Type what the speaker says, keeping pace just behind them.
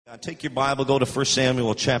Take your Bible, go to 1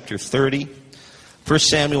 Samuel chapter 30. 1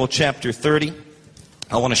 Samuel chapter 30.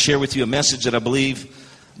 I want to share with you a message that I believe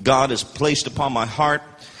God has placed upon my heart.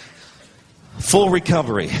 Full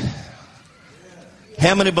recovery.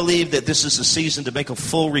 How many believe that this is the season to make a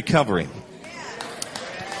full recovery?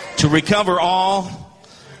 To recover all.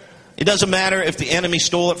 It doesn't matter if the enemy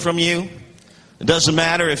stole it from you. It doesn't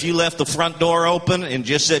matter if you left the front door open and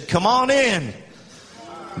just said, "Come on in."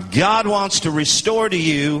 God wants to restore to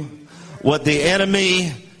you what the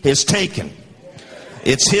enemy has taken.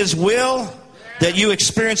 It's His will that you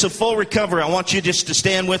experience a full recovery. I want you just to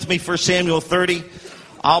stand with me, 1 Samuel 30.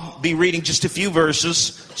 I'll be reading just a few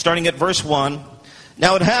verses, starting at verse 1.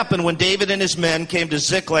 Now it happened when David and his men came to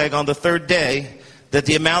Ziklag on the third day that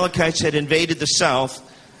the Amalekites had invaded the south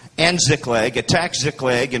and Ziklag, attacked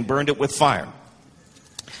Ziklag and burned it with fire,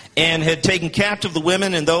 and had taken captive the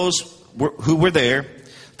women and those who were there.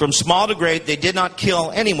 From small to great, they did not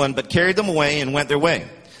kill anyone, but carried them away and went their way.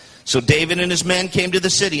 So David and his men came to the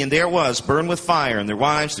city, and there it was, burned with fire, and their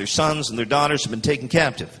wives, their sons, and their daughters had been taken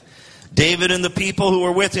captive. David and the people who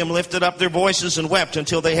were with him lifted up their voices and wept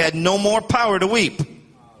until they had no more power to weep.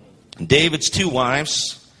 And David's two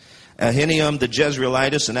wives, Ahinoam the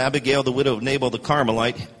Jezreelitess and Abigail the widow of Nabal the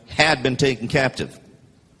Carmelite, had been taken captive.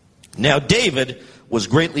 Now David was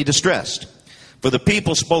greatly distressed, for the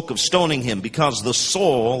people spoke of stoning him, because the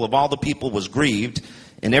soul of all the people was grieved,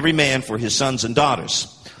 and every man for his sons and daughters.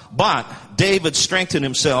 But David strengthened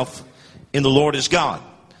himself in the Lord his God.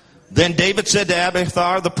 Then David said to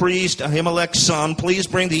Abiathar the priest, Ahimelech's son, "Please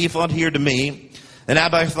bring the ephod here to me." And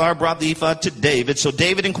Abiathar brought the ephod to David. So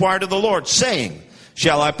David inquired of the Lord, saying,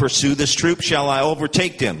 "Shall I pursue this troop? Shall I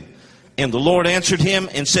overtake them?" And the Lord answered him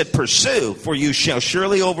and said, "Pursue, for you shall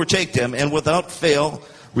surely overtake them, and without fail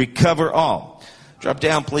recover all." Drop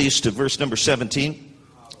down, please, to verse number 17.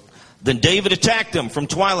 Then David attacked them from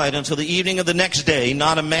twilight until the evening of the next day.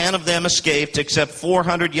 Not a man of them escaped, except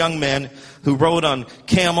 400 young men who rode on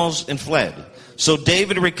camels and fled. So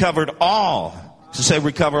David recovered all. So say,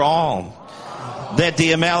 recover all. That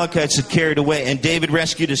the Amalekites had carried away. And David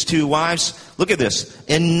rescued his two wives. Look at this.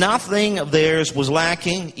 And nothing of theirs was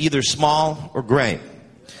lacking, either small or great.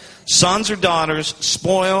 Sons or daughters,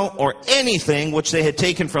 spoil, or anything which they had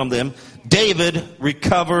taken from them, David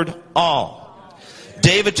recovered all.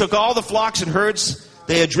 David took all the flocks and herds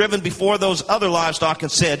they had driven before those other livestock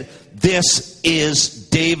and said, "This is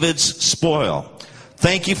David's spoil."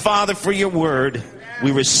 Thank you, Father, for your word.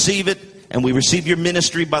 We receive it, and we receive your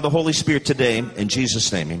ministry by the Holy Spirit today. In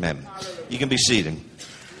Jesus' name, amen. You can be seated.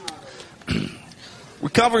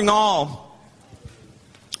 Recovering all,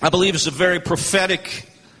 I believe, is a very prophetic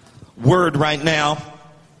word right now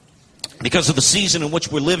because of the season in which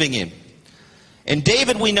we're living in. And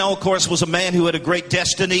David, we know, of course, was a man who had a great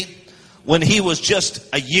destiny. When he was just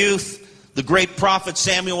a youth, the great prophet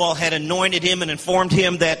Samuel had anointed him and informed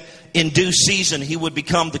him that in due season he would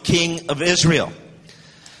become the king of Israel.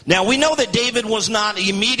 Now, we know that David was not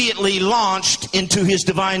immediately launched into his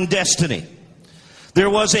divine destiny. There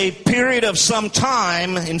was a period of some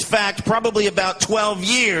time, in fact, probably about 12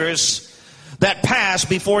 years, that passed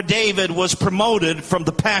before David was promoted from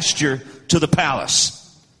the pasture to the palace.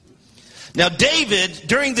 Now David,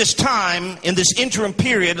 during this time, in this interim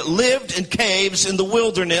period, lived in caves in the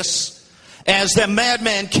wilderness as the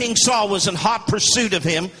madman King Saul was in hot pursuit of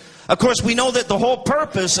him. Of course, we know that the whole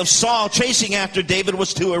purpose of Saul chasing after David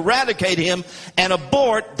was to eradicate him and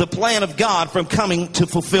abort the plan of God from coming to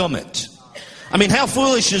fulfillment. I mean, how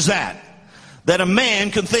foolish is that? That a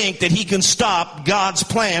man can think that he can stop God's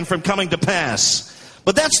plan from coming to pass.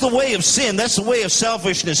 But that's the way of sin. That's the way of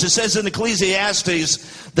selfishness. It says in Ecclesiastes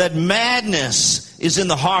that madness is in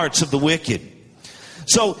the hearts of the wicked.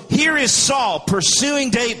 So here is Saul pursuing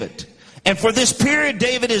David. And for this period,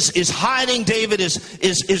 David is hiding. David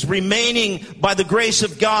is remaining by the grace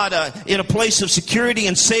of God in a place of security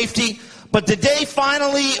and safety. But the day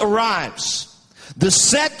finally arrives. The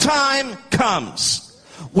set time comes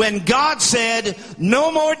when God said,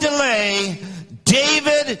 "No more delay.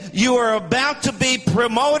 David, you are about to be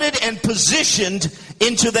promoted and positioned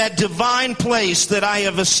into that divine place that I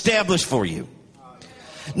have established for you."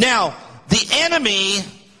 Now, the enemy,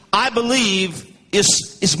 I believe,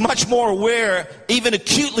 is much more aware, even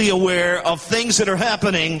acutely aware, of things that are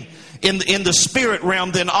happening in the spirit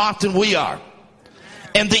realm than often we are.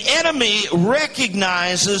 And the enemy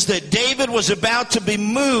recognizes that David was about to be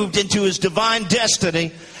moved into his divine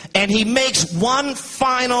destiny, and he makes one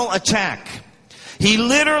final attack. He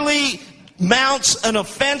literally mounts an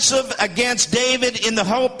offensive against David in the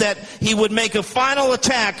hope that he would make a final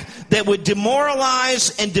attack that would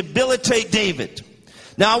demoralize and debilitate David.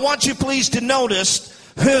 Now I want you please to notice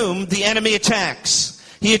whom the enemy attacks.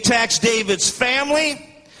 He attacks David's family.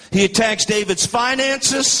 He attacks David's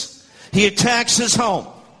finances. He attacks his home.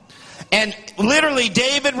 And literally,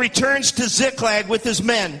 David returns to Ziklag with his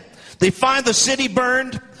men. They find the city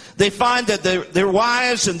burned. They find that their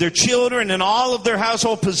wives and their children and all of their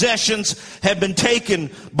household possessions have been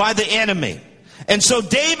taken by the enemy. And so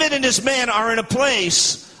David and his men are in a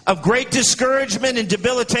place of great discouragement and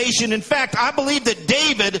debilitation. In fact, I believe that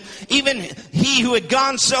David, even he who had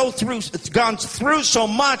gone through so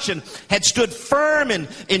much and had stood firm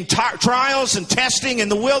in trials and testing in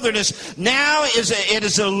the wilderness, now it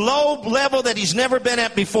is a low level that he's never been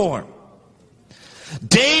at before.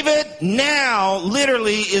 David now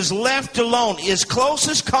literally is left alone. His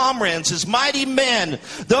closest comrades, his mighty men,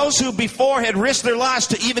 those who before had risked their lives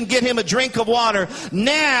to even get him a drink of water,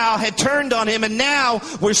 now had turned on him, and now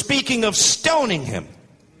we're speaking of stoning him.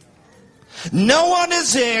 No one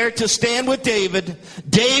is there to stand with David.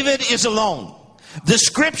 David is alone. The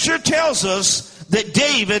scripture tells us that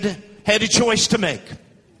David had a choice to make.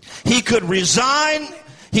 He could resign,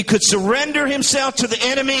 he could surrender himself to the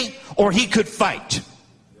enemy, or he could fight.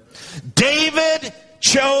 David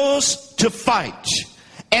chose to fight.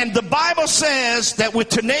 And the Bible says that with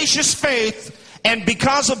tenacious faith and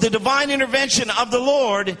because of the divine intervention of the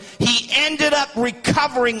Lord, he ended up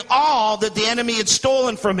recovering all that the enemy had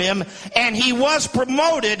stolen from him, and he was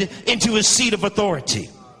promoted into his seat of authority.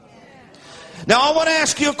 Now I want to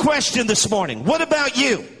ask you a question this morning. What about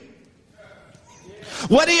you?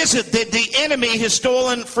 What is it that the enemy has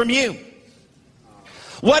stolen from you?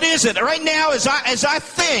 What is it? Right now, as I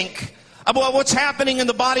think about what's happening in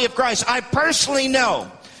the body of Christ, I personally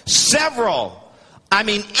know several,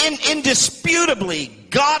 indisputably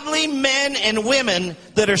godly men and women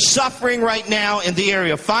that are suffering right now in the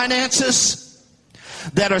area of finances,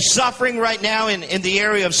 that are suffering right now in the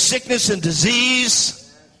area of sickness and disease.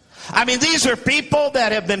 These are people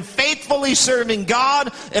that have been faithfully serving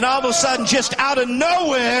God, and all of a sudden, just out of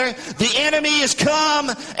nowhere, the enemy has come,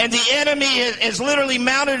 and the enemy has literally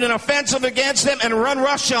mounted an offensive against them and run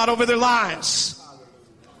roughshod over their lives.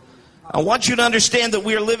 I want you to understand that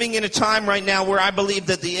we are living in a time right now where I believe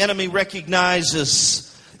that the enemy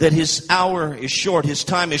recognizes that his hour is short, his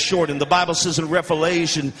time is short. And the Bible says in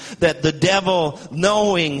Revelation that the devil,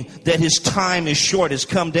 knowing that his time is short, has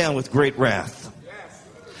come down with great wrath.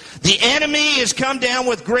 The enemy has come down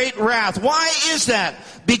with great wrath. Why is that?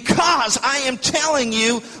 Because I am telling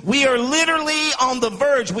you, we are literally on the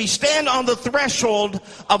verge. We stand on the threshold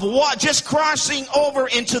of what? Just crossing over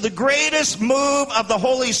into the greatest move of the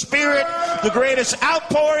Holy Spirit, the greatest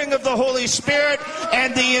outpouring of the Holy Spirit,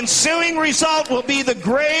 and the ensuing result will be the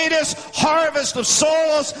greatest harvest of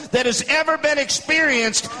souls that has ever been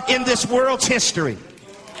experienced in this world's history.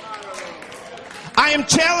 I am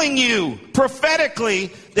telling you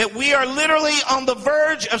prophetically that we are literally on the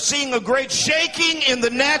verge of seeing a great shaking in the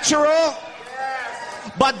natural.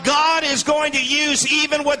 But God is going to use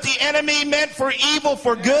even what the enemy meant for evil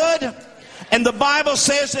for good. And the Bible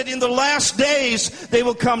says that in the last days they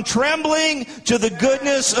will come trembling to the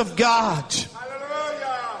goodness of God.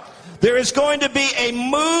 There is going to be a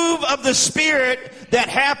move of the Spirit that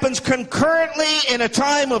happens concurrently in a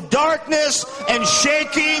time of darkness and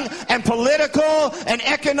shaking and political and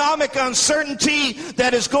economic uncertainty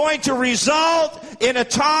that is going to result in a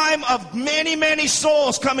time of many, many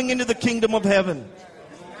souls coming into the kingdom of heaven.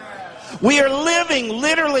 We are living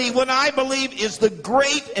literally what I believe is the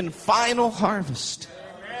great and final harvest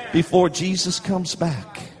before Jesus comes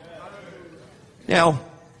back. Now,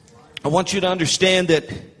 I want you to understand that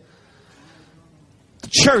the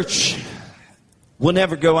church will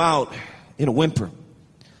never go out in a whimper.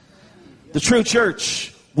 The true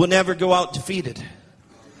church will never go out defeated.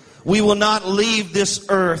 We will not leave this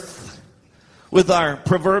earth with our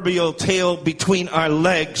proverbial tail between our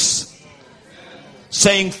legs,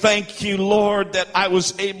 saying, "Thank you, Lord, that I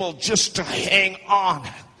was able just to hang on."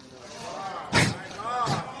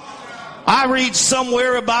 I read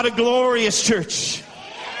somewhere about a glorious church.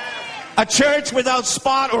 A church without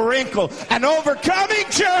spot or wrinkle. An overcoming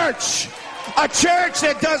church. A church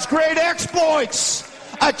that does great exploits.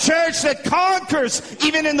 A church that conquers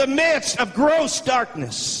even in the midst of gross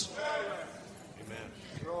darkness.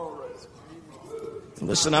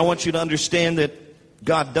 Listen, I want you to understand that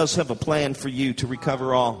God does have a plan for you to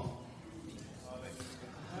recover all.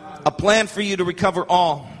 A plan for you to recover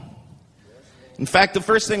all. In fact, the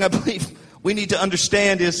first thing I believe we need to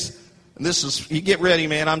understand is, and this is, you get ready,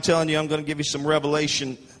 man, I'm telling you, I'm going to give you some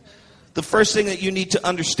revelation. The first thing that you need to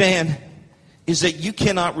understand is that you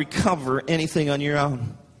cannot recover anything on your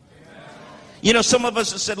own. You know, some of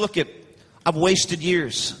us have said, look, I've wasted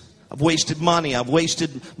years. I've wasted money. I've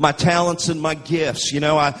wasted my talents and my gifts.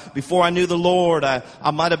 Before I knew the Lord,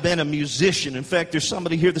 I might have been a musician. In fact, there's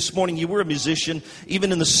somebody here this morning, you were a musician,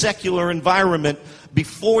 even in the secular environment,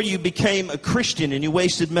 before you became a Christian, and you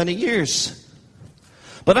wasted many years.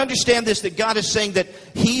 But understand this, that God is saying that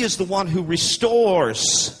He is the one who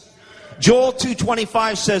restores. Joel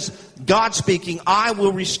 2:25 says, God speaking, I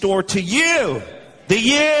will restore to you the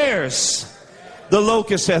years the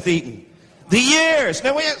locust hath eaten. The years.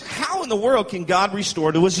 Now, how in the world can God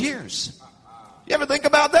restore to us years? You ever think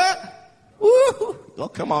about that? Woo!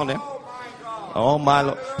 Oh, come on now. Oh, my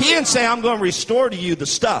Lord. He didn't say, I'm going to restore to you the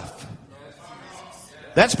stuff.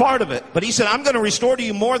 That's part of it. But He said, I'm going to restore to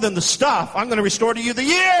you more than the stuff. I'm going to restore to you the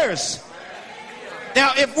years.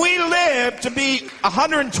 Now, if we live to be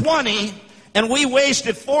 120 and we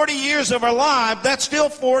wasted 40 years of our life, that's still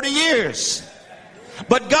 40 years.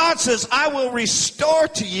 But God says, I will restore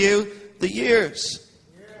to you the years.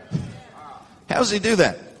 How does He do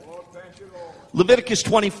that? Leviticus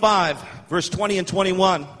 25, verse 20 and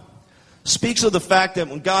 21 speaks of the fact that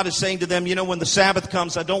when God is saying to them, when the Sabbath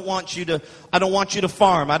comes, I don't want you to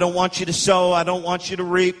farm. I don't want you to sow. I don't want you to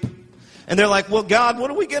reap. And they're like, well, God,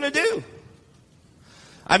 what are we going to do?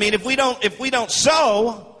 I mean, if we don't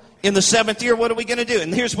sow in the seventh year, what are we going to do?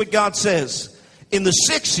 And here's what God says. In the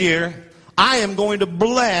sixth year, I am going to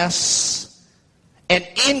bless and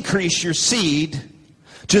increase your seed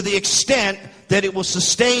to the extent that it will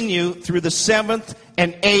sustain you through the seventh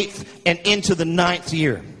and eighth and into the ninth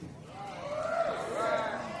year.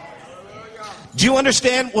 Do you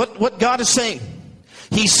understand what God is saying?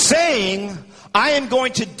 He's saying, I am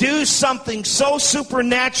going to do something so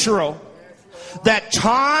supernatural that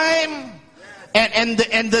time and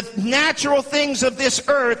the natural things of this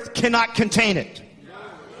earth cannot contain it.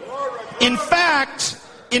 In fact,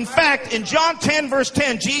 in John 10, verse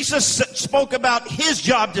 10, Jesus spoke about His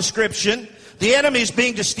job description. The enemy is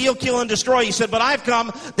being to steal, kill, and destroy. He said, but I've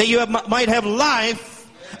come that you might have life,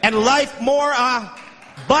 and life more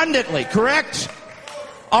abundantly. Correct?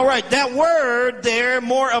 All right, that word there,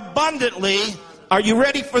 more abundantly. Are you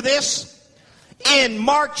ready for this? In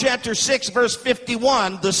Mark chapter 6, verse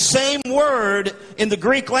 51, the same word in the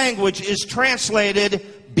Greek language is translated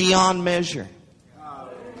beyond measure.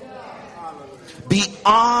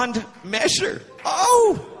 Beyond measure.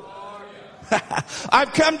 Oh!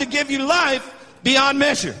 I've come to give you life beyond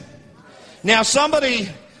measure. Now, somebody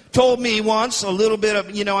told me once a little bit of,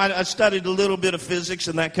 I studied a little bit of physics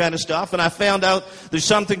and that kind of stuff, and I found out there's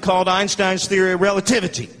something called Einstein's theory of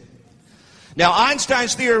relativity. Now,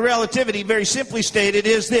 Einstein's theory of relativity, very simply stated,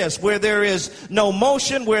 is this: where there is no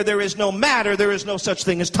motion, where there is no matter, there is no such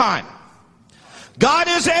thing as time. God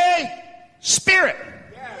is a spirit.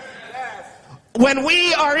 When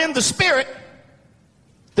we are in the Spirit,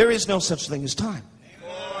 there is no such thing as time.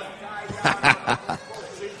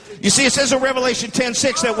 You see, it says in Revelation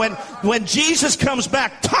 10:6 that when Jesus comes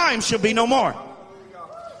back, time shall be no more.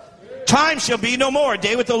 Time shall be no more. A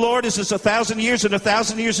day with the Lord is as 1,000 years, and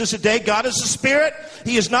 1,000 years is a day. God is a spirit.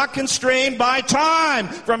 He is not constrained by time.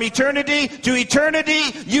 From eternity to eternity,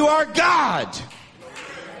 you are God.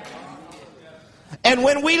 And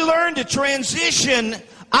when we learn to transition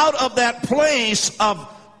out of that place of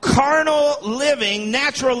carnal living,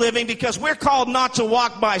 natural living, because we're called not to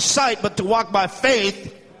walk by sight, but to walk by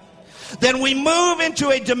faith, then we move into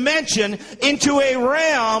a dimension, into a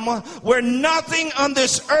realm where nothing on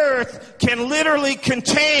this earth can literally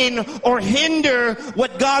contain or hinder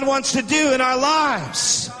what God wants to do in our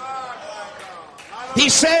lives. He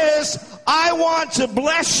says, I want to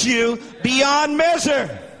bless you beyond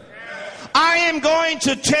measure. I am going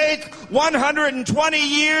to take 120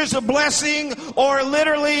 years of blessing, or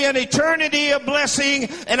literally an eternity of blessing,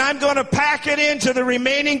 and I'm going to pack it into the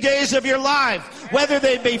remaining days of your life. Whether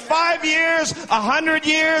they be 5 years, 100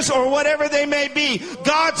 years, or whatever they may be.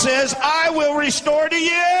 God says, I will restore to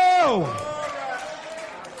you.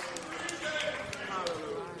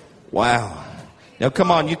 Wow. Now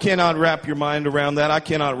come on, you cannot wrap your mind around that. I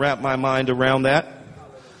cannot wrap my mind around that.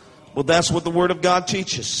 Well, that's what the Word of God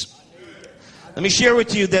teaches. Let me share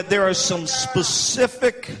with you that there are some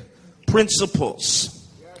specific principles.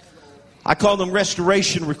 I call them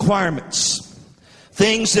restoration requirements.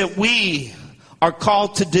 Things that we are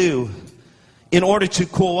called to do in order to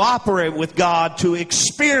cooperate with God to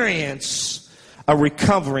experience a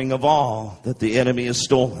recovering of all that the enemy has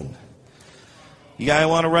stolen. You guys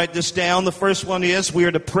want to write this down? The first one is we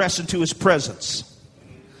are to press into His presence.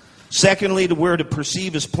 Secondly, we're to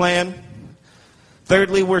perceive His plan.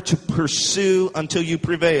 Thirdly, we're to pursue until you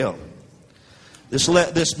prevail.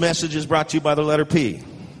 This message is brought to you by the letter P.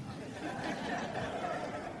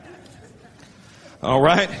 All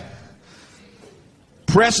right?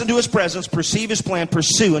 Press into his presence, perceive his plan,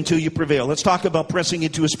 pursue until you prevail. Let's talk about pressing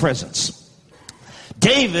into his presence.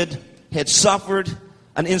 David had suffered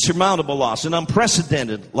an insurmountable loss, an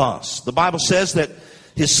unprecedented loss. The Bible says that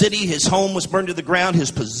his city, his home was burned to the ground,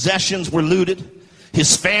 his possessions were looted,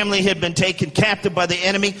 his family had been taken captive by the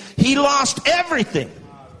enemy. He lost everything.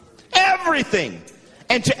 Everything.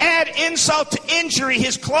 And to add insult to injury,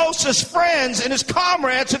 his closest friends and his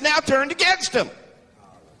comrades had now turned against him.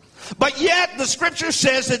 But yet, the scripture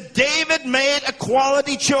says that David made a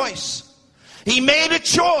quality choice. He made a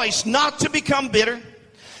choice not to become bitter.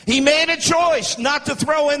 He made a choice not to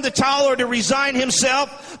throw in the towel or to resign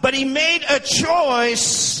himself. But he made a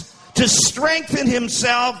choice to strengthen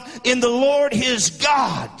himself in the Lord his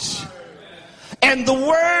God. And the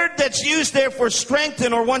word that's used there for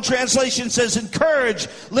strengthen, or one translation says encourage,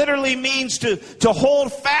 literally means to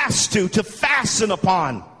hold fast to fasten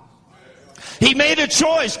upon. He made a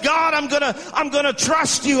choice. God, I'm gonna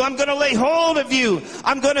trust you. I'm gonna lay hold of you.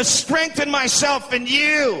 I'm gonna strengthen myself in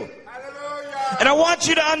you. Hallelujah. And I want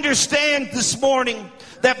you to understand this morning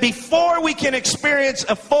that before we can experience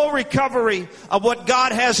a full recovery of what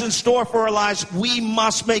God has in store for our lives, we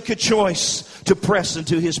must make a choice to press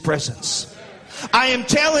into his presence. I am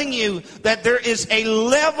telling you that there is a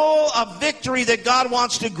level of victory that God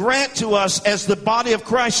wants to grant to us as the body of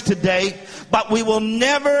Christ today, but we will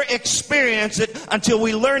never experience it until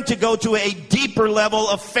we learn to go to a deeper level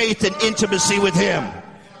of faith and intimacy with him.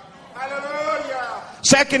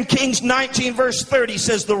 2 Kings 19 verse 30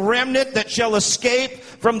 says, the remnant that shall escape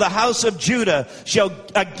from the house of Judah shall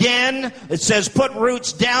again, it says, put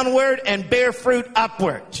roots downward and bear fruit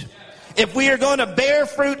upward. If we are going to bear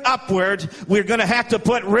fruit upward, we're going to have to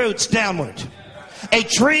put roots downward. A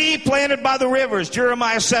tree planted by the rivers,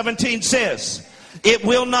 Jeremiah 17 says, it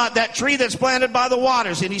will not, that tree that's planted by the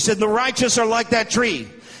waters. And he said, the righteous are like that tree.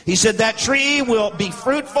 He said, that tree will be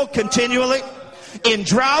fruitful continually. In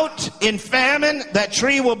drought, in famine, that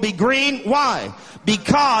tree will be green. Why?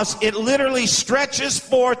 Because it literally stretches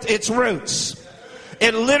forth its roots.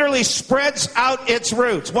 It literally spreads out its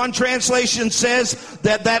roots. One translation says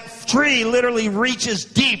that tree literally reaches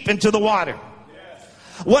deep into the water.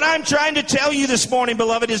 What I'm trying to tell you this morning,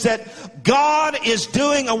 beloved, is that God is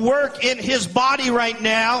doing a work in his body right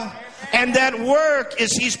now. And that work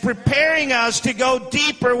is he's preparing us to go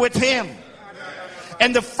deeper with him.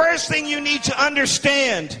 And the first thing you need to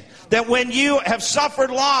understand, that when you have suffered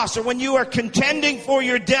loss or when you are contending for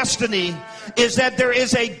your destiny, is that there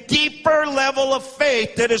is a deeper level of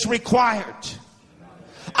faith that is required.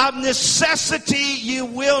 Of necessity, you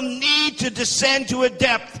will need to descend to a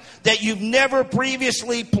depth that you've never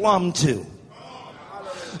previously plumbed to.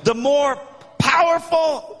 The more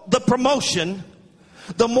powerful the promotion,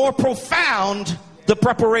 the more profound the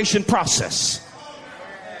preparation process.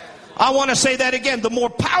 I want to say that again. The more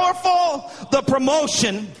powerful the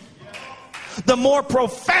promotion, the more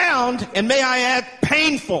profound, and may I add,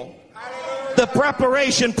 painful, the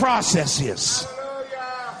preparation process is.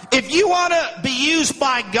 If you want to be used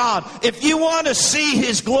by God, if you want to see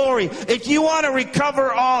his glory, if you want to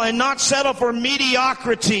recover all and not settle for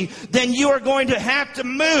mediocrity, then you are going to have to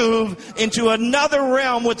move into another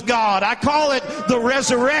realm with God. I call it the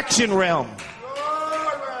resurrection realm.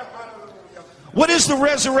 What is the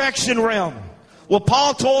resurrection realm? Well,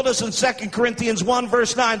 Paul told us in 2 Corinthians 1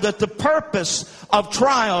 verse 9 that the purpose of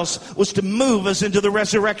trials was to move us into the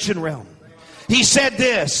resurrection realm. He said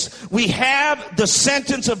this, we have the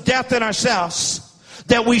sentence of death in ourselves,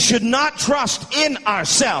 that we should not trust in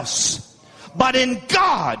ourselves, but in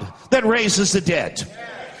God that raises the dead.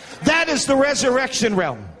 That is the resurrection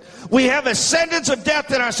realm. We have a sentence of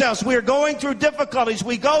death in ourselves. We are going through difficulties.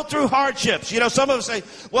 We go through hardships. You know, some of us say,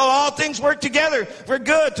 well, all things work together for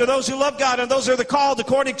good to those who love God, and those are the called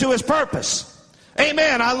according to his purpose.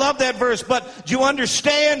 Amen. I love that verse. But do you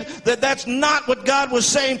understand that that's not what God was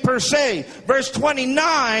saying per se? Verse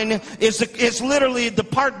 29 is literally the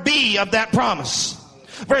part B of that promise.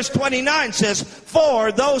 Verse 29 says,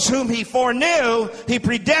 for those whom he foreknew, he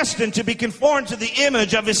predestined to be conformed to the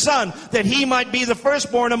image of his Son, that he might be the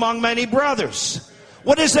firstborn among many brothers.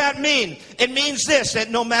 What does that mean? It means this, that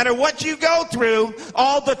no matter what you go through,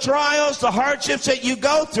 all the trials, the hardships that you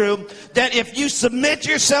go through, that if you submit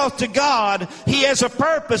yourself to God, he has a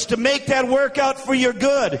purpose to make that work out for your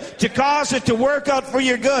good, to cause it to work out for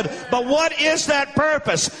your good. But what is that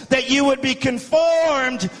purpose? That you would be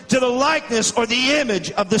conformed to the likeness or the image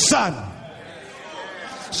of the Son.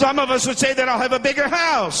 Some of us would say that I'll have a bigger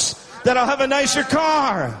house, that I'll have a nicer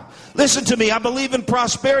car. Listen to me, I believe in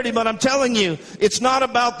prosperity, but I'm telling you, it's not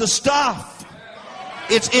about the stuff.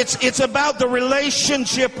 It's about the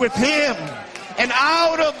relationship with him. And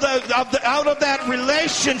out of that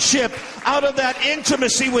relationship, out of that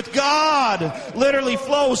intimacy with God, literally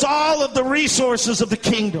flows all of the resources of the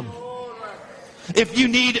kingdom. If you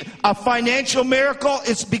need a financial miracle,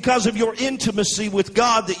 it's because of your intimacy with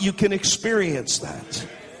God that you can experience that.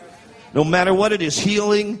 No matter what it is,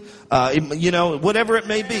 healing, whatever it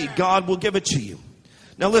may be, God will give it to you.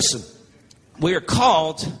 Now listen, we are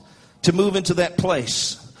called to move into that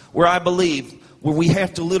place where I believe where we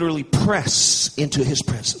have to literally press into His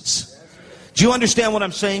presence. Do you understand what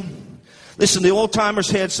I'm saying? Listen, the old timers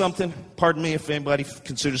had something. Pardon me if anybody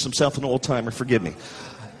considers himself an old timer. Forgive me.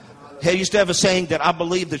 They used to have a saying that I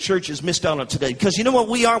believe the church has missed out on today. Because you know what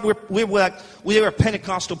we are? We are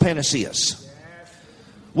Pentecostal panaceas.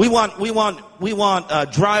 We want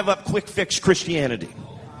drive up quick fix Christianity.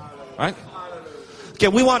 Right? Okay,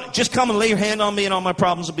 we want just come and lay your hand on me and all my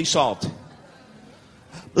problems will be solved.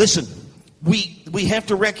 Listen, we have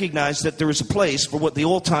to recognize that there is a place for what the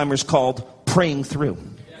old timers called praying through.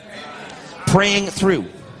 Praying through.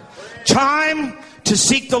 Time to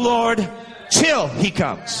seek the Lord till He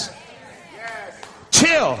comes.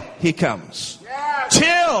 Till He comes.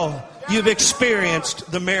 Till you've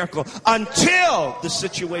experienced the miracle. Until the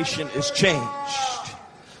situation is changed.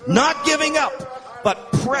 Not giving up,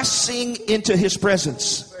 but pressing into His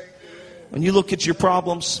presence. When you look at your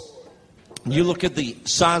problems, you look at the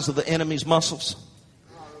size of the enemy's muscles,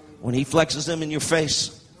 when he flexes them in your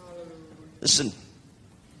face. Listen,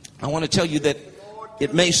 I want to tell you that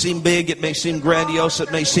it may seem big, it may seem grandiose,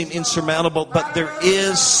 it may seem insurmountable, but there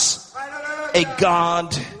is a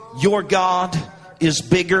God. Your God is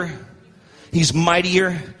bigger. He's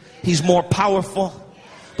mightier. He's more powerful.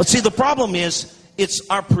 But see, the problem is, it's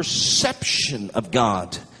our perception of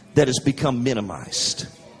God that has become minimized.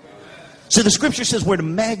 See, the scripture says we're to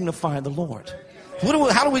magnify the Lord.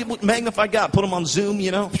 How do we magnify God? Put Him on Zoom,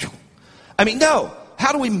 I mean, no.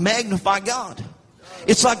 How do we magnify God?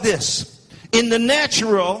 It's like this. In the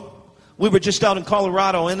natural, we were just out in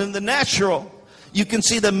Colorado, and in the natural, you can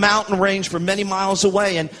see the mountain range for many miles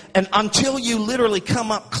away. And until you literally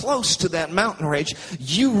come up close to that mountain range,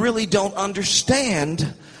 you really don't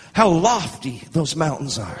understand how lofty those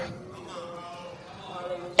mountains are.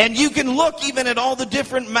 And you can look even at all the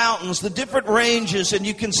different mountains, the different ranges, and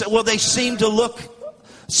you can say, well, they seem to look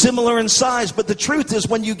similar in size. But the truth is,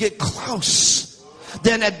 when you get close,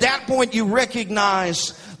 then at that point you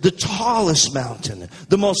recognize the tallest mountain,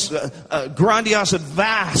 the most grandiose and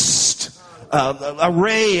vast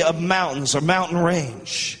array of mountains or mountain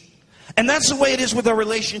range. And that's the way it is with our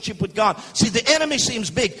relationship with God. See, the enemy seems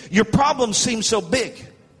big. Your problem seems so big.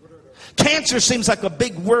 Cancer seems like a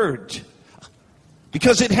big word,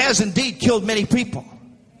 because it has indeed killed many people.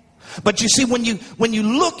 But you see, when you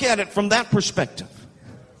look at it from that perspective,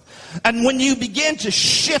 and when you begin to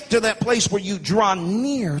shift to that place where you draw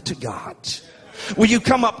near to God, where you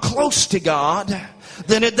come up close to God,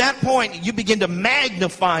 then at that point you begin to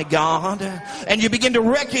magnify God, and you begin to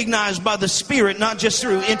recognize by the Spirit, not just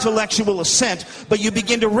through intellectual assent, but you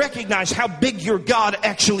begin to recognize how big your God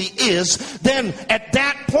actually is. Then at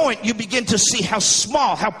that point you begin to see how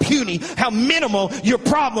small, how puny, how minimal your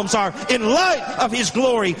problems are in light of His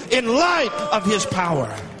glory, in light of His power.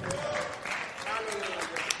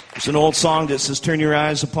 There's an old song that says, turn your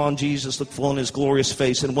eyes upon Jesus, look full in His glorious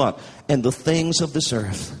face, and what? And the things of this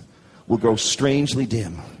earth will grow strangely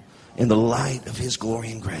dim in the light of His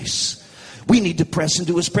glory and grace. We need to press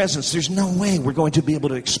into His presence. There's no way we're going to be able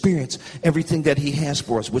to experience everything that He has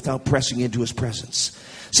for us without pressing into His presence.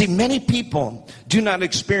 See, many people do not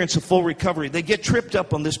experience a full recovery. They get tripped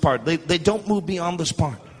up on this part. They don't move beyond this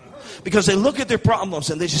part, because they look at their problems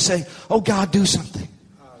and they just say, oh God, do something.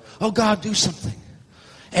 Oh God, do something.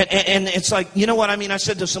 And it's like, you know what I mean? I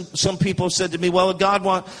said to some people said to me, well, if God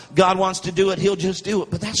wants to do it, He'll just do it.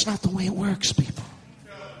 But that's not the way it works, people.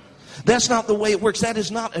 That's not the way it works. That is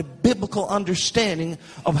not a biblical understanding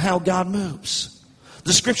of how God moves.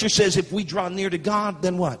 The scripture says if we draw near to God,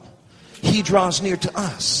 then what? He draws near to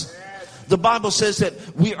us. The Bible says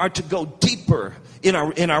that we are to go deeper in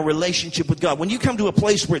our relationship with God. When you come to a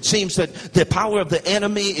place where it seems that the power of the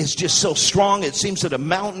enemy is just so strong, it seems that a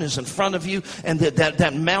mountain is in front of you, and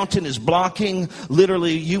that mountain is blocking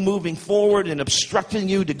literally you moving forward and obstructing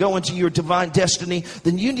you to go into your divine destiny,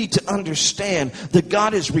 then you need to understand that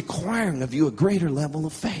God is requiring of you a greater level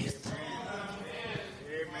of faith.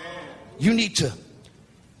 You need to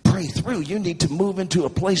pray through. You need to move into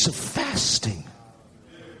a place of fasting.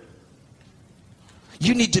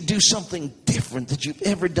 You need to do something different that you've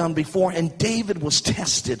ever done before. And David was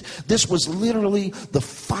tested. This was literally the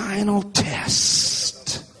final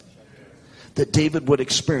test that David would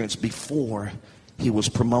experience before he was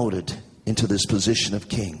promoted into this position of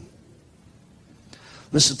king.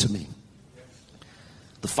 Listen to me.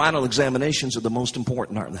 The final examinations are the most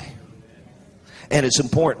important, aren't they? And it's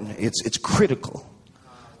important, it's critical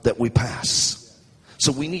that we pass.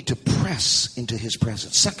 So we need to press into his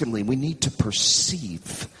presence. Secondly, we need to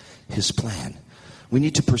perceive his plan. We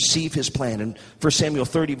need to perceive his plan. In 1 Samuel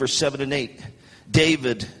 30, verse 7 and 8,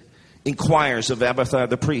 David inquires of Abiathar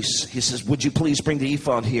the priest. He says, would you please bring the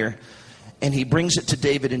ephod here? And he brings it to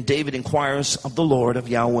David, and David inquires of the Lord, of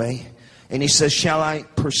Yahweh. And he says, shall I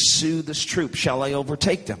pursue this troop? Shall I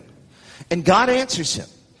overtake them? And God answers him.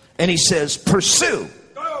 And he says, pursue,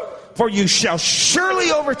 for you shall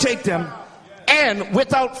surely overtake them, and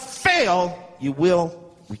without fail, you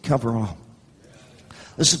will recover all.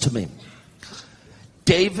 Listen to me.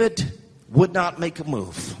 David would not make a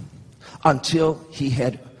move until he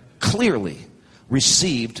had clearly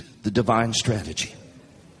received the divine strategy.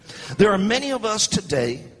 There are many of us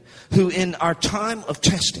today who in our time of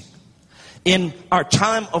testing, in our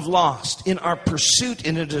time of loss, in our pursuit,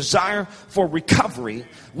 in a desire for recovery,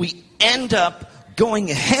 we end up going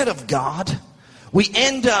ahead of God. We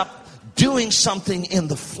end up doing something in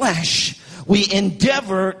the flesh. We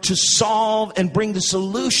endeavor to solve and bring the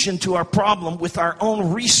solution to our problem with our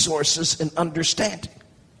own resources and understanding.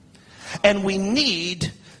 And we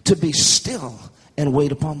need to be still and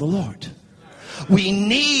wait upon the Lord. We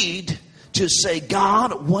need to say,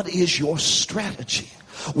 God, what is your strategy?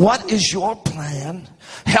 What is your plan?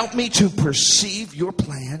 Help me to perceive your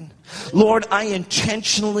plan. Lord, I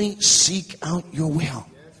intentionally seek out your will.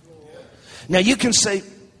 Now you can say,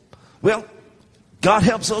 well, God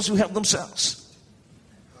helps those who help themselves.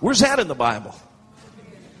 Where's that in the Bible?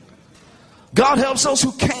 God helps those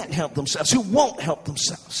who can't help themselves, who won't help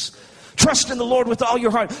themselves. Trust in the Lord with all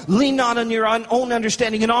your heart. Lean not on your own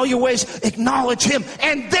understanding. In all your ways, acknowledge him,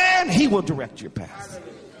 and then he will direct your path.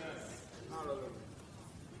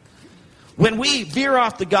 When we veer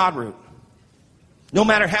off the God route, no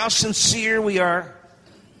matter how sincere we are,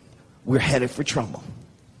 we're headed for trouble.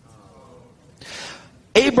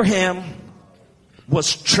 Abraham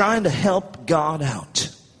was trying to help God out.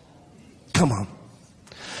 Come on.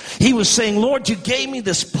 He was saying, Lord, you gave me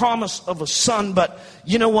this promise of a son, but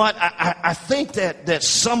you know what? I think that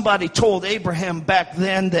somebody told Abraham back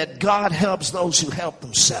then that God helps those who help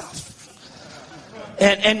themselves.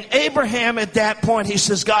 And Abraham at that point, he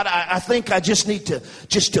says, God, I think I just need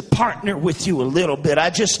to partner with you a little bit. I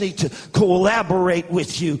just need to collaborate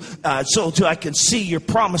with you so I can see your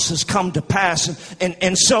promises come to pass.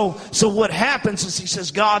 And so what happens is he says,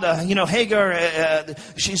 God, Hagar,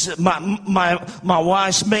 she's my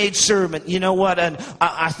wife's maidservant. You know what? And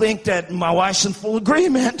I think that my wife's in full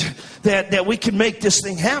agreement that we can make this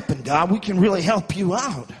thing happen, God. We can really help you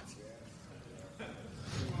out.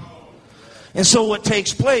 And so what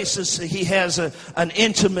takes place is he has an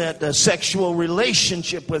intimate sexual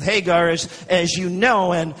relationship with Hagar, as you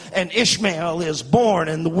know, and Ishmael is born,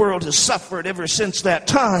 and the world has suffered ever since that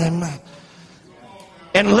time.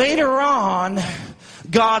 And later on,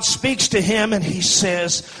 God speaks to him and he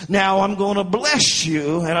says, now I'm going to bless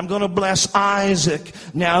you, and I'm going to bless Isaac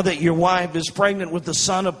now that your wife is pregnant with the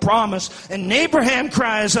son of promise. And Abraham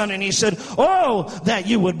cries out and he said, oh, that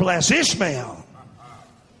you would bless Ishmael.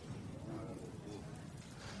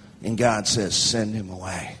 And God says, send him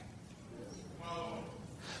away.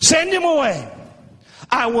 Send him away.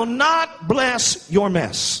 I will not bless your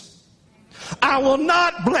mess. I will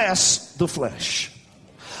not bless the flesh.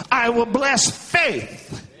 I will bless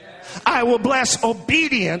faith. I will bless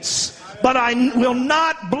obedience. But I will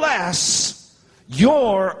not bless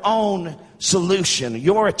your own solution,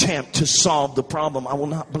 your attempt to solve the problem. I will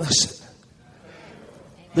not bless it.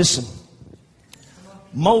 Listen.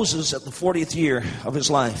 Moses, at the 40th year of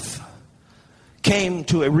his life, came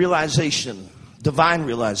to a realization, divine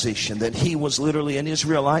realization, that he was literally an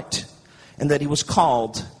Israelite and that he was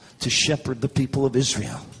called to shepherd the people of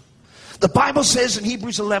Israel. The Bible says in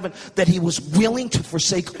Hebrews 11 that he was willing to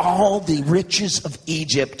forsake all the riches of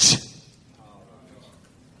Egypt.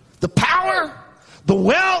 The power, the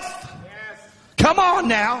wealth. Come on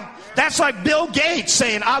now. That's like Bill Gates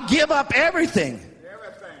saying, I'll give up everything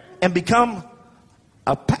and become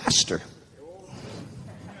a pastor.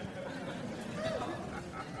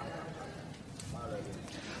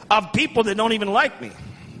 Of people that don't even like me.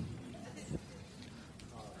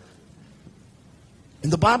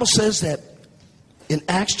 And the Bible says that in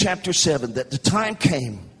Acts chapter 7 that the time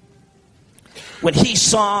came when he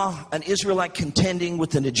saw an Israelite contending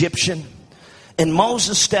with an Egyptian, and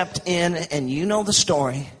Moses stepped in, and you know the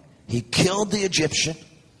story. He killed the Egyptian.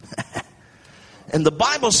 And the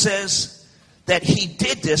Bible says that he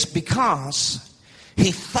did this because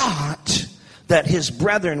He thought that his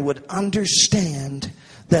brethren would understand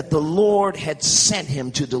that the Lord had sent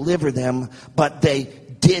him to deliver them, but they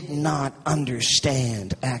did not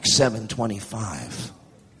understand. Acts 7:25.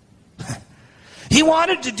 He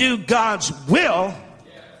wanted to do God's will,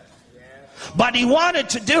 but he wanted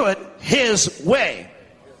to do it his way.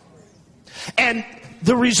 And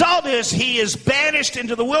the result is he is banished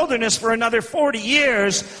into the wilderness for another 40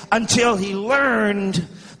 years until he learned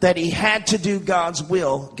that he had to do God's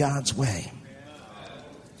will, God's way.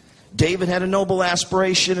 David had a noble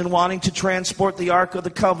aspiration in wanting to transport the Ark of the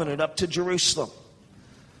Covenant up to Jerusalem.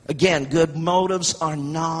 Again, good motives are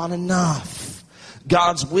not enough.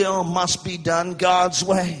 God's will must be done God's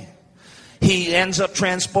way. He ends up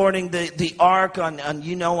transporting the ark on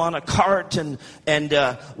a cart, and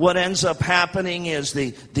what ends up happening is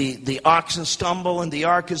the oxen stumble and the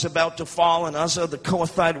ark is about to fall, and Uzzah the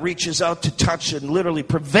Kohathite reaches out to touch and literally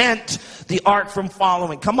prevent the ark from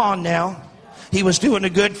following. Come on now. He was doing a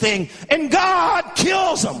good thing, and God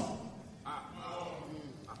kills him.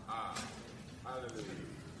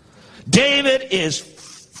 David is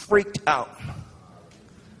freaked out.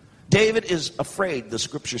 David is afraid, the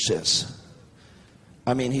scripture says.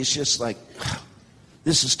 I mean, he's just like,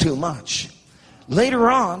 this is too much. Later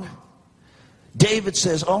on, David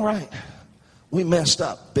says, all right, we messed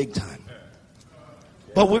up big time.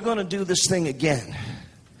 But we're going to do this thing again.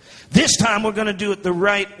 This time we're going to do it the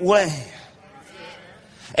right way.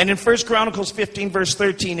 And in 1 Chronicles 15 verse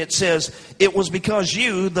 13 it says, it was because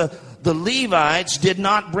you, the Levites, did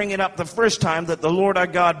not bring it up the first time that the Lord our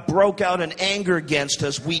God broke out in anger against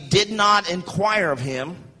us. We did not inquire of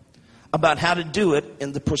him about how to do it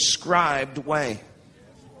in the prescribed way.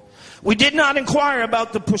 We did not inquire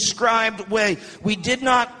about the prescribed way. We did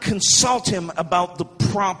not consult him about the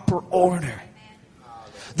proper order.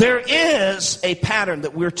 There is a pattern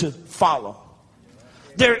that we're to follow.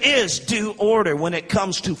 There is due order when it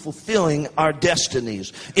comes to fulfilling our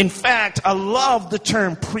destinies. In fact, I love the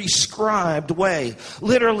term prescribed way.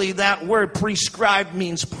 Literally, that word prescribed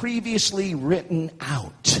means previously written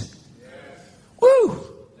out. Woo!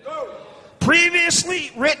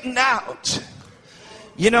 Previously written out.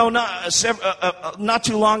 You know, not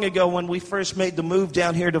too long ago when we first made the move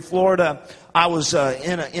down here to Florida, I was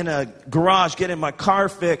in a garage getting my car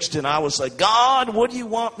fixed, and I was like, God, what do you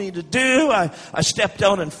want me to do? I stepped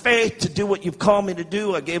out in faith to do what you've called me to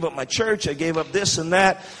do. I gave up my church. I gave up this and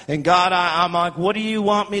that. And God, I'm like, what do you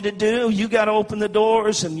want me to do? You got to open the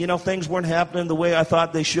doors. And, things weren't happening the way I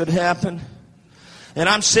thought they should happen. And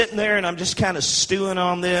I'm sitting there and I'm just kind of stewing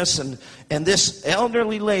on this. And this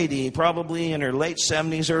elderly lady, probably in her late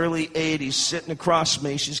 70s, early 80s, sitting across from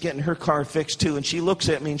me. She's getting her car fixed too. And she looks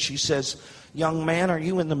at me and she says, young man, are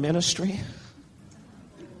you in the ministry?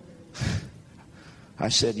 I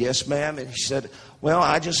said, yes, ma'am. And she said, well,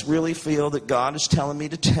 I just really feel that God is telling me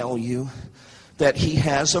to tell you that he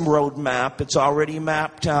has a roadmap. It's already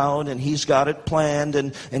mapped out, and he's got it planned,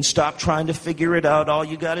 and stop trying to figure it out. All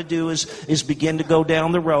you got to do is begin to go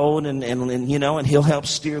down the road, and he'll help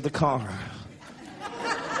steer the car.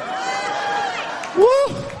 Woo!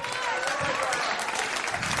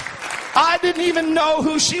 I didn't even know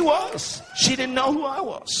who she was. She didn't know who I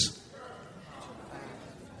was.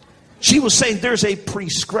 She was saying there's a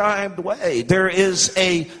prescribed way. There is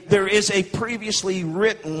a previously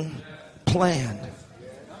written plan.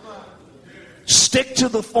 Stick to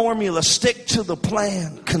the formula. Stick to the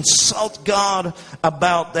plan. Consult God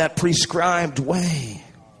about that prescribed way.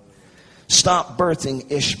 Stop birthing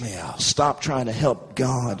Ishmael. Stop trying to help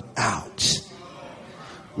God out.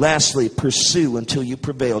 Lastly, pursue until you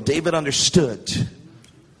prevail. David understood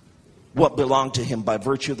what belonged to him by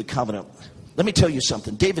virtue of the covenant. Let me tell you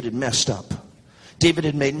something. David had messed up. David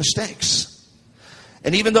had made mistakes.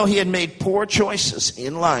 And even though he had made poor choices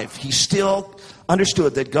in life, he still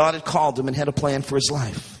understood that God had called him and had a plan for his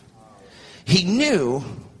life. He knew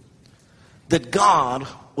that God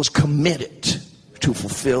was committed to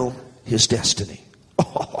fulfill his destiny.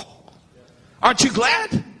 Oh, aren't you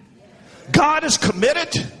glad? God is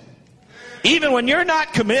committed. Even when you're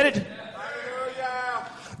not committed,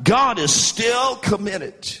 God is still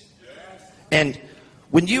committed. And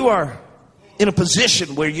when you are in a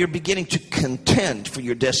position where you're beginning to contend for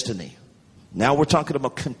your destiny. Now we're talking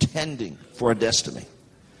about contending for a destiny.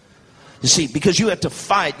 You see, because you have to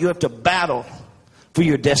fight, you have to battle for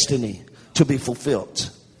your destiny to be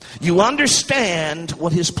fulfilled. You understand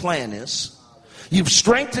what his plan is. You've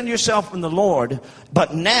strengthened yourself in the Lord,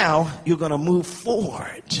 but now you're going to move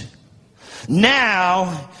forward.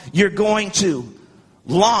 Now you're going to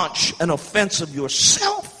launch an offensive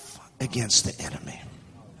yourself against the enemy.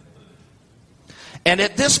 And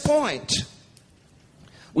at this point,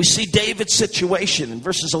 We see David's situation in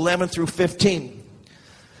verses 11 through 15.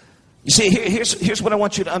 You see, here's what I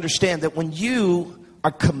want you to understand, that when you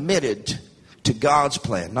are committed to God's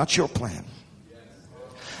plan, not your plan,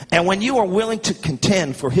 and when you are willing to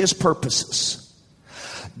contend for His purposes,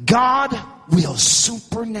 God will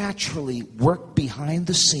supernaturally work behind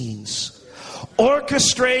the scenes,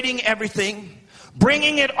 orchestrating everything,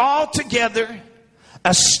 bringing it all together,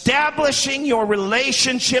 establishing your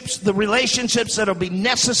relationships, the relationships that will be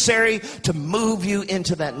necessary to move you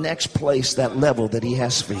into that next place, that level that He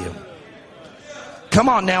has for you. Come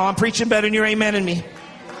on now, I'm preaching better than you're amening me.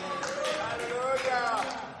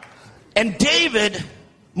 And David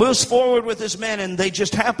moves forward with his men, and they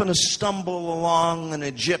just happen to stumble along an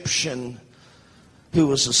Egyptian who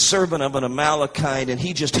was a servant of an Amalekite, and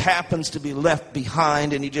he just happens to be left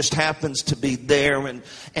behind, and he just happens to be there,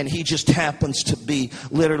 and he just happens to be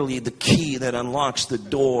literally the key that unlocks the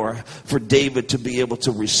door for David to be able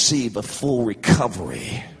to receive a full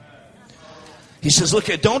recovery. He says, look,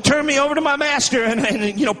 don't turn me over to my master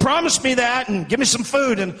and promise me that and give me some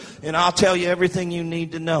food and I'll tell you everything you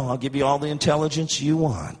need to know. I'll give you all the intelligence you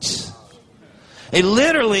want. He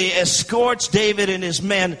literally escorts David and his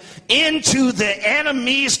men into the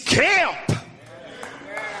enemy's camp.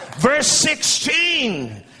 Verse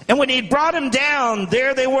 16. And when he brought them down,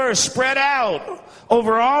 there they were spread out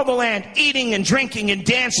over all the land, eating and drinking and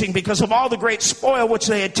dancing because of all the great spoil which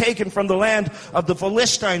they had taken from the land of the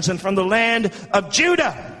Philistines and from the land of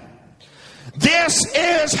Judah. This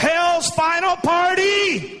is hell's final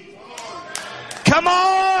party. Come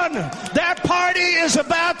on. That party is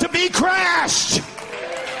about to be crashed.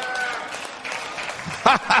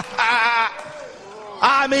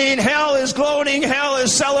 I mean, hell is gloating, hell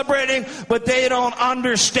is celebrating, but they don't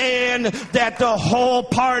understand that the whole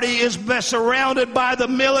party is surrounded by the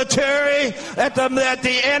military, that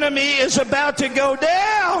the enemy is about to go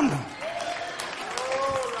down.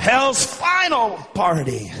 Hell's final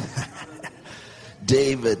party.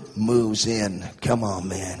 David moves in. Come on,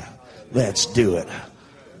 man. Let's do it.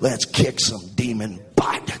 Let's kick some demon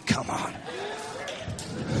butt. Come on.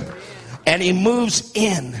 And he moves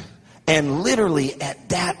in. And literally at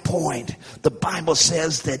that point, the Bible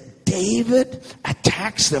says that David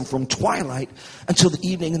attacks them from twilight until the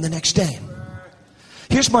evening and the next day.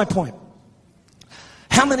 Here's my point.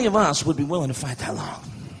 How many of us would be willing to fight that long?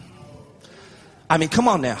 I mean, come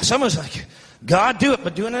on now. Someone's like, God, do it,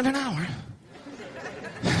 but do it in an hour.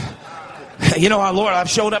 Our Lord, I've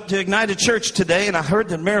showed up to Ignited Church today, and I heard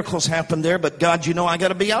that miracles happened there, but God, I got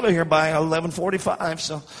to be out of here by 11:45,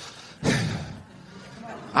 so...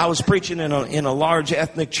 I was preaching in a large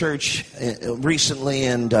ethnic church recently,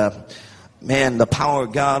 and man, the power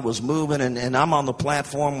of God was moving, and I'm on the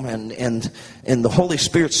platform, and the Holy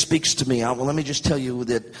Spirit speaks to me. Let me just tell you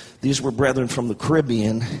that these were brethren from the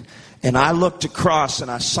Caribbean, and I looked across and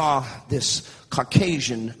I saw this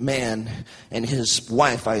Caucasian man and his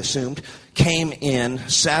wife, I assumed, came in,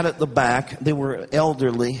 sat at the back. They were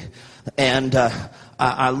elderly, and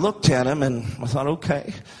I looked at him and I thought,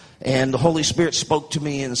 okay. And the Holy Spirit spoke to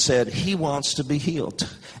me and said, he wants to be healed,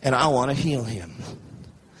 and I want to heal him.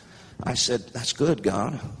 I said, that's good,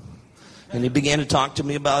 God. And he began to talk to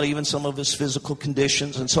me about even some of his physical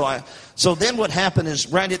conditions. And so then what happened is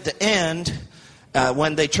right at the end,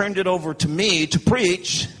 when they turned it over to me to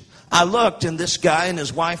preach, I looked, and this guy and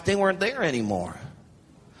his wife, they weren't there anymore.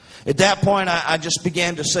 At that point, I just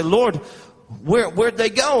began to say, Lord, where'd they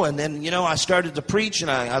go? And then, I started to preach,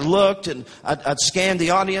 and I looked, and I'd scan the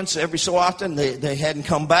audience every so often. They hadn't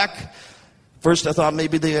come back. First, I thought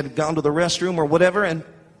maybe they had gone to the restroom or whatever, and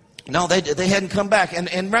no, they hadn't come back.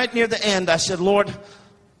 And right near the end, I said, Lord,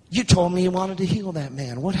 you told me you wanted to heal that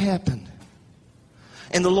man. What happened?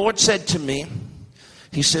 And the Lord said to me,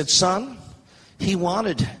 He said, son, he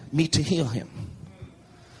wanted me to heal him.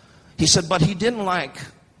 He said, but he didn't like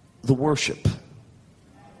the worship.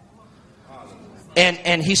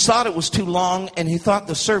 And he thought it was too long, and he thought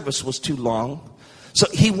the service was too long. So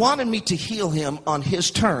he wanted me to heal him on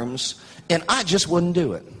his terms, and I just wouldn't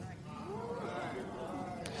do it.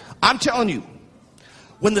 I'm telling you,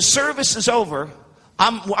 when the service is over,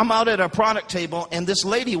 I'm out at our product table, and this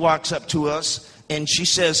lady walks up to us, and she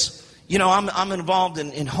says, I'm involved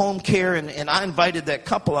in home care, and I invited that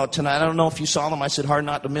couple out tonight. I don't know if you saw them. I said, hard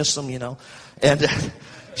not to miss them, And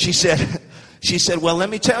she said, well, let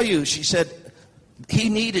me tell you, she said, he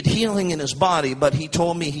needed healing in his body, but he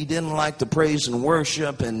told me he didn't like the praise and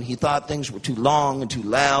worship, and he thought things were too long and too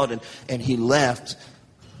loud, and he left.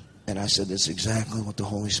 And I said, that's exactly what the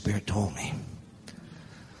Holy Spirit told me.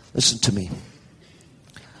 Listen to me.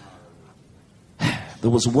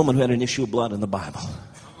 There was a woman who had an issue of blood in the Bible.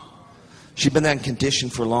 She'd been in that condition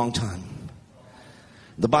for a long time.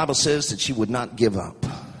 The Bible says that she would not give up.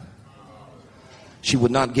 She would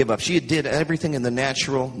not give up. She did everything in the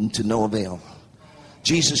natural to no avail.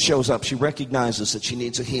 Jesus shows up. She recognizes that she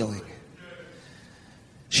needs a healing.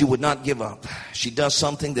 She would not give up. She does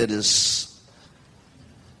something that is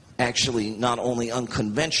actually not only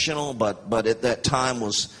unconventional, but at that time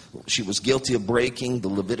she was guilty of breaking the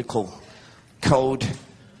Levitical code.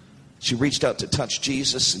 She reached out to touch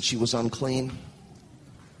Jesus, and she was unclean.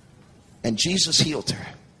 And Jesus healed her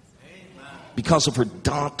because of her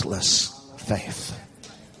dauntless faith.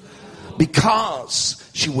 Because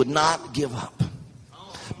she would not give up.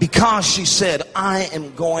 Because she said, I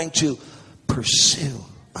am going to pursue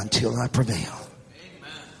until I prevail.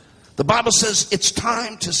 The Bible says it's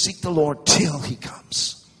time to seek the Lord till he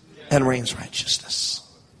comes and reigns righteousness.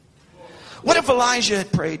 What if Elijah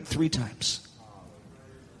had prayed 3 times?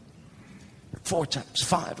 4 times,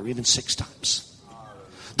 5, or even 6 times?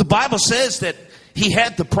 The Bible says that he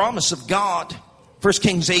had the promise of God. 1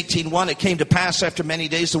 Kings 18:1, it came to pass after many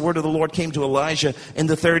days, the word of the Lord came to Elijah in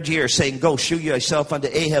the 3rd year, saying, go, shew yourself unto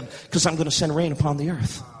Ahab, because I'm going to send rain upon the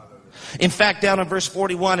earth. In fact, down in verse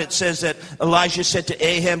 41, it says that Elijah said to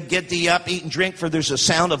Ahab, get thee up, eat and drink, for there's a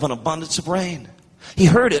sound of an abundance of rain. He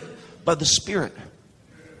heard it by the Spirit.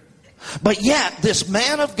 But yet, this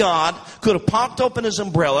man of God could have popped open his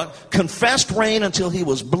umbrella, confessed rain until he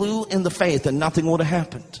was blue in the faith, and nothing would have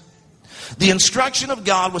happened. The instruction of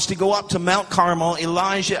God was to go up to Mount Carmel.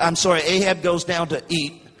 Ahab goes down to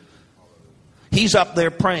eat. He's up there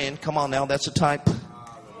praying. Come on now, that's a type.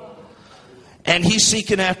 And he's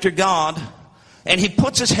seeking after God. And he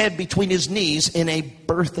puts his head between his knees in a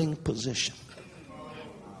birthing position.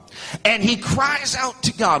 And he cries out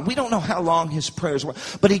to God. We don't know how long his prayers were,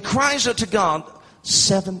 but he cries out to God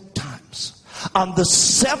 7 times. On the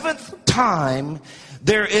 7th time,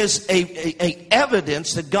 there is a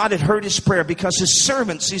evidence that God had heard his prayer, because his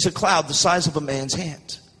servant sees a cloud the size of a man's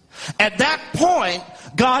hand. At that point,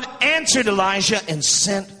 God answered Elijah and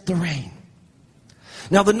sent the rain.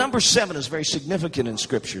 Now, the number 7 is very significant in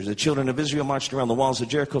Scripture. The children of Israel marched around the walls of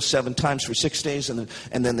Jericho 7 times for 6 days, and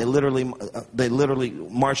then they literally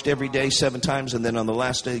marched every day 7 times, and then on the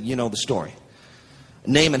last day, you know the story.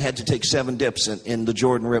 Naaman had to take 7 dips in the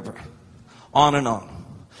Jordan River. On and on.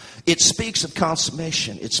 It speaks of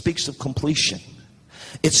consummation. It speaks of completion.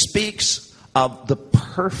 It speaks of the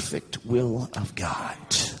perfect will of God.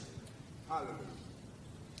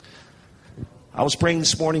 I was praying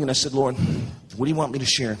this morning and I said, Lord, what do you want me to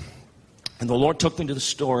share? And the Lord took me to the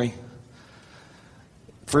story.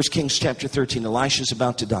 1 Kings chapter 13. Elisha's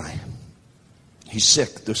about to die. He's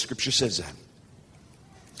sick. The scripture says that.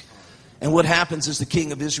 And what happens is the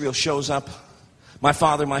king of Israel shows up. My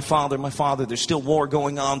father, my father, my father. There's still war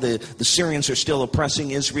going on. The Syrians are still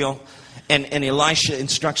oppressing Israel. And Elisha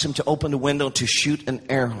instructs him to open the window to shoot an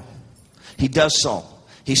arrow. He does so.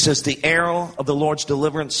 He says, the arrow of the Lord's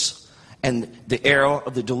deliverance and the arrow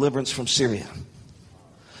of the deliverance from Syria.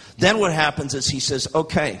 Then what happens is he says,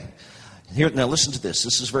 okay, here, now listen to this.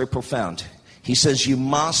 This is very profound. He says, you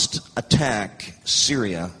must attack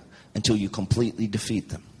Syria until you completely defeat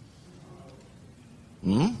them.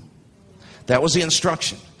 That was the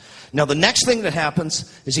instruction. Now the next thing that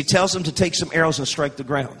happens is he tells them to take some arrows and strike the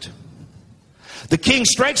ground. The king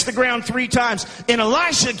strikes the ground 3 times, and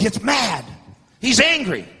Elisha gets mad. He's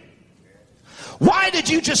angry. Why did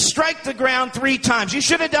you just strike the ground 3 times? You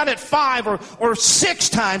should have done it 5 or 6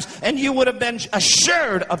 times, and you would have been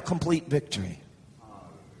assured of complete victory.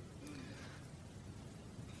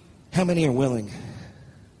 How many are willing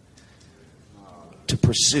to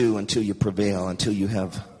pursue until you prevail, until you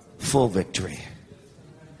have full victory?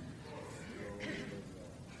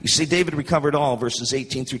 You see, David recovered all, verses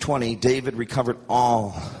 18 through 20. David recovered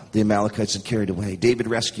all the Amalekites had carried away. David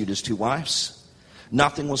rescued his 2 wives.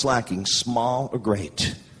 Nothing was lacking, small or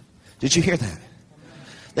great. Did you hear that?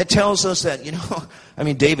 That tells us that,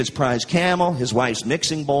 David's prized camel, his wife's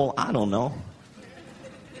mixing bowl, I don't know.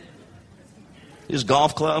 His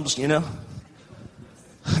golf clubs,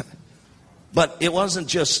 But it wasn't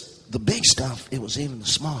just the big stuff, it was even the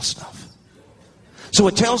small stuff. So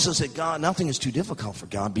it tells us that God, nothing is too difficult for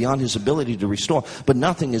God beyond his ability to restore, but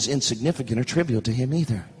nothing is insignificant or trivial to him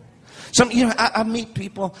either. I meet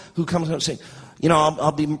people who come and say,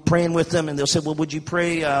 I'll be praying with them, and they'll say, well, would you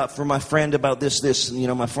pray for my friend about this,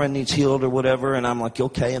 my friend needs healed or whatever, and I'm like,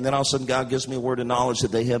 okay, and then all of a sudden God gives me a word of knowledge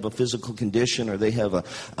that they have a physical condition, or they have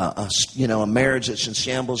a marriage that's in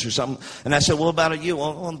shambles or something, and I said, well, about you?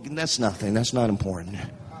 Well, that's nothing, that's not important.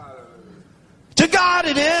 To God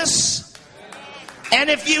it is. And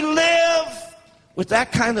if you live with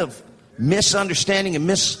that kind of misunderstanding and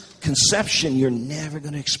conception, you're never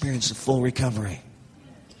going to experience the full recovery.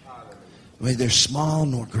 Whether they're small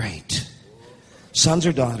nor great. Sons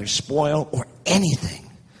or daughters, spoil or anything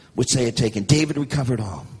which they had taken. David recovered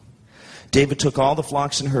all. David took all the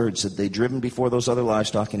flocks and herds that they'd driven before those other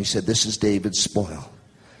livestock, and he said, this is David's spoil.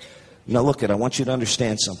 Now look, I want you to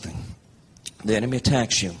understand something. The enemy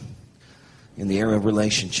attacks you in the area of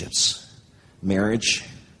relationships, marriage,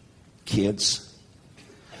 kids.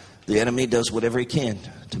 The enemy does whatever he can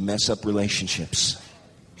to mess up relationships.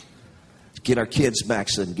 Get our kids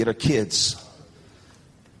backslidden, get our kids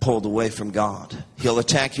pulled away from God. He'll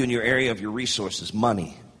attack you in your area of your resources,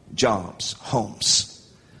 money, jobs,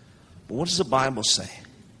 homes. But what does the Bible say?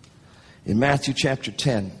 In Matthew chapter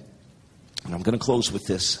 10, and I'm going to close with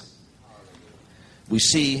this, we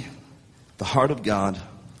see the heart of God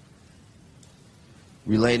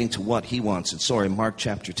relating to what he wants. And sorry, Mark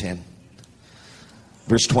chapter 10,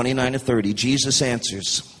 verse 29 to 30, Jesus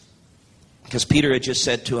answers, because Peter had just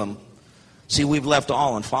said to him, see, we've left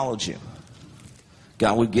all and followed you.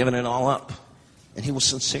 God, we've given it all up. And he was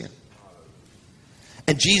sincere.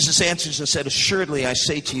 And Jesus answers and said, assuredly, I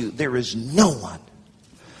say to you, there is no one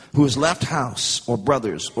who has left house or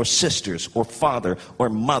brothers or sisters or father or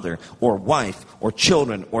mother or wife or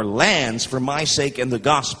children or lands for my sake and the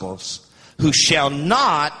gospel's, who shall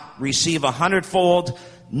not receive 100-fold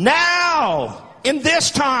now in this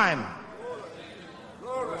time.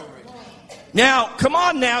 Now, come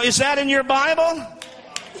on now, is that in your Bible?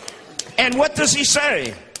 And what does he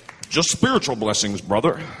say? Just spiritual blessings,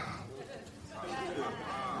 brother.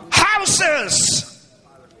 Houses,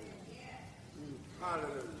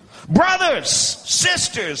 brothers,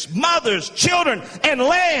 sisters, mothers, children, and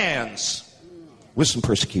lands. With some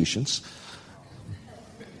persecutions.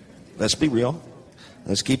 Let's be real.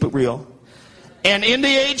 Let's keep it real. And in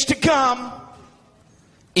the age to come,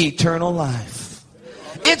 eternal life.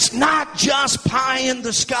 It's not just pie in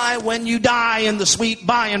the sky when you die in the sweet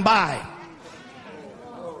by and by.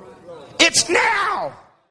 It's now.